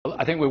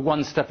I think we're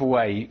one step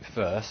away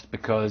first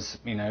because,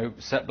 you know,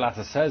 Sepp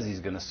Blatter says he's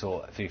going to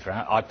sort FIFA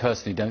out. I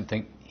personally don't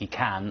think he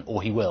can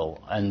or he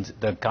will, and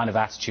the kind of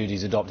attitude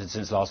he's adopted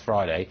since last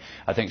Friday,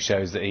 I think,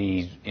 shows that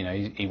he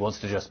wants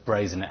to just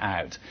brazen it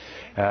out,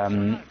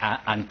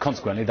 and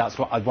consequently, that's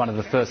one of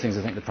the first things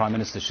I think the Prime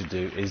Minister should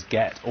do is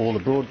get all the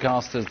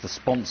broadcasters, the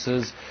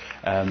sponsors,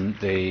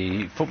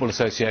 the football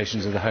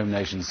associations of the home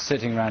nations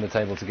sitting around a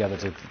table together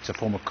to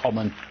form a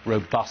common,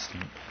 robust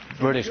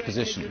British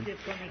position,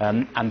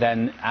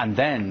 and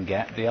then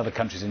get the other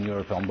countries in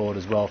Europe on board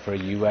as well for a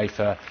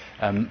UEFA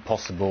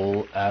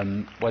possible,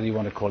 whether you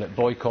want to call it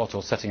boycott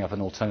or setting up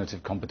an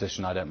alternative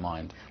competition, I don't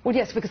mind. Well,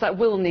 yes, because that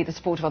will need the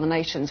support of other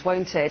nations,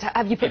 won't it?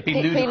 Have you put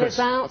feelers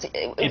out?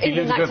 It'd be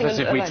ludicrous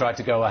if we tried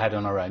to go ahead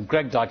on our own.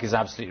 Greg Dyke is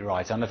absolutely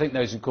right, and I think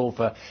those who call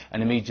for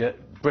an immediate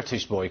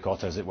British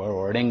boycott, as it were,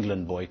 or an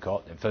England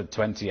boycott for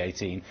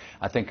 2018,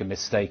 I think are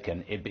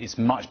mistaken. It's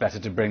much better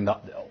to bring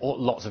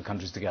lots of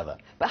countries together.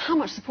 But how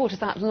much support is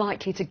that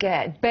likely to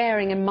get,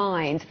 bearing in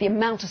mind the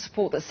amount of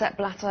support that Sepp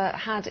Blatter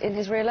had in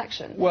his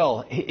re-election?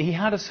 Well, he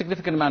had a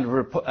significant amount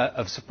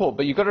of support,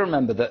 but you've got to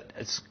remember that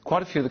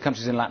quite a few of the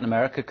countries in Latin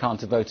America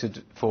can't have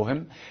voted for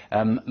him.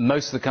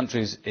 Most of the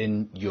countries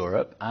in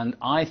Europe, and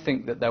I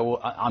think that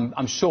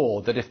I'm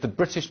sure that if the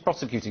British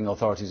prosecuting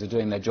authorities are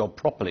doing their job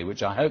properly,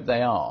 which I hope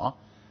they are.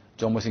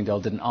 John Whittingdale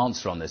didn't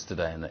answer on this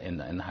today in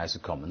the House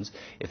of Commons.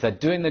 If they're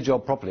doing their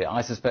job properly,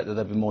 I suspect that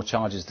there'll be more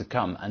charges to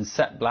come, and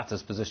Sepp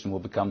Blatter's position will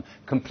become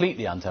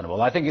completely untenable.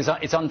 I think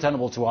it's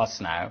untenable to us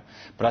now,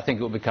 but I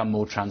think it will become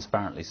more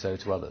transparently so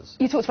to others.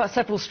 You talked about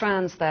several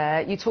strands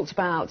there. You talked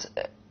about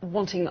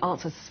wanting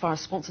answers as far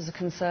as sponsors are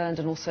concerned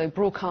and also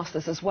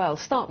broadcasters as well.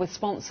 Start with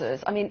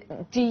sponsors. I mean,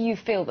 do you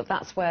feel that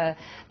that's where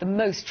the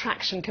most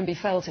traction can be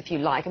felt, if you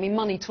like? I mean,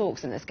 money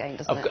talks in this game,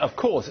 doesn't it? Of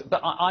course,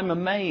 but I'm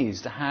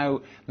amazed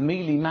how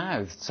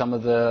mealy-mouthed some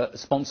of the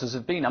sponsors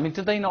have been. I mean,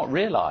 do they not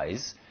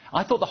realise?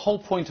 I thought the whole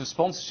point of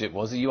sponsorship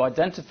was that you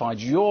identified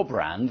your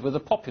brand with a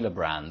popular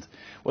brand.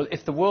 Well,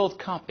 if the World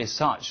Cup is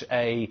such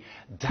a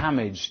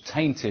damaged,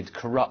 tainted,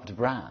 corrupt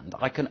brand,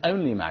 I can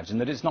only imagine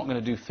that it's not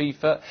going to do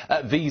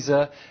FIFA,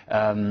 Visa,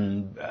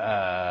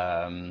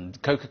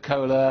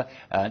 Coca-Cola,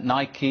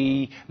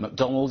 Nike,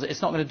 McDonald's.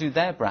 It's not going to do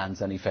their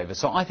brands any favour.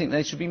 So I think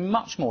they should be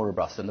much more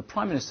robust, and the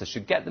Prime Minister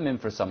should get them in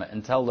for a summit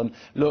and tell them,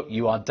 look,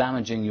 you are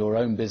damaging your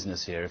own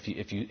business here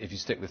if you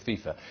stick with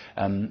FIFA.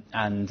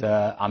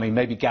 I mean,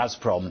 maybe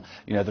Gazprom,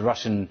 you know, the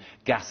Russian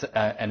gas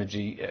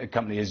energy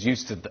company, is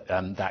used to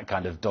that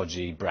kind of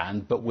dodgy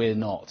brand, but we're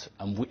not.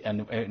 And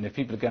if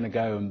people are going to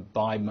go and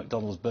buy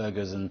McDonald's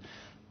burgers and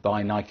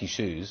buy Nike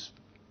shoes,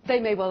 they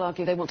may well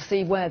argue they want to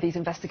see where these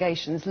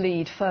investigations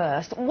lead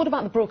first. What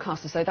about the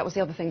broadcasters, though? That was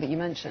the other thing that you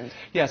mentioned.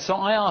 Yeah, so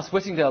I asked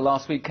Whittingdale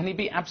last week, can he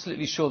be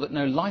absolutely sure that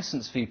no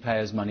licence fee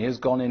payers' money has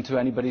gone into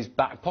anybody's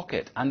back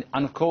pocket? And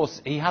of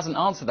course, he hasn't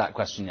answered that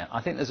question yet.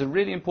 I think there's a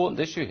really important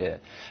issue here,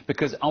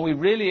 because are we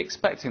really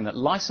expecting that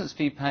licence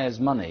fee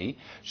payers' money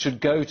should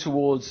go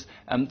towards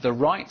the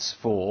rights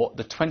for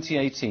the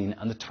 2018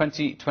 and the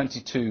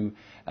 2022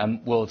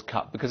 World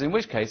Cup, because in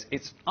which case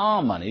it's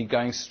our money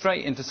going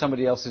straight into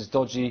somebody else's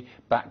dodgy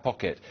back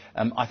pocket.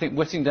 I think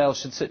Whittingdale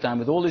should sit down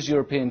with all his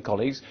European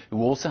colleagues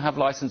who also have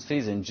licence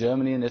fees in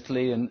Germany and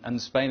Italy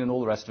and Spain and all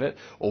the rest of it,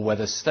 or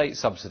whether state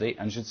subsidy,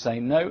 and should say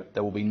no,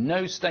 there will be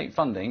no state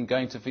funding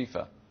going to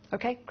FIFA.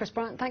 OK, Chris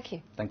Bryant, thank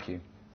you. Thank you.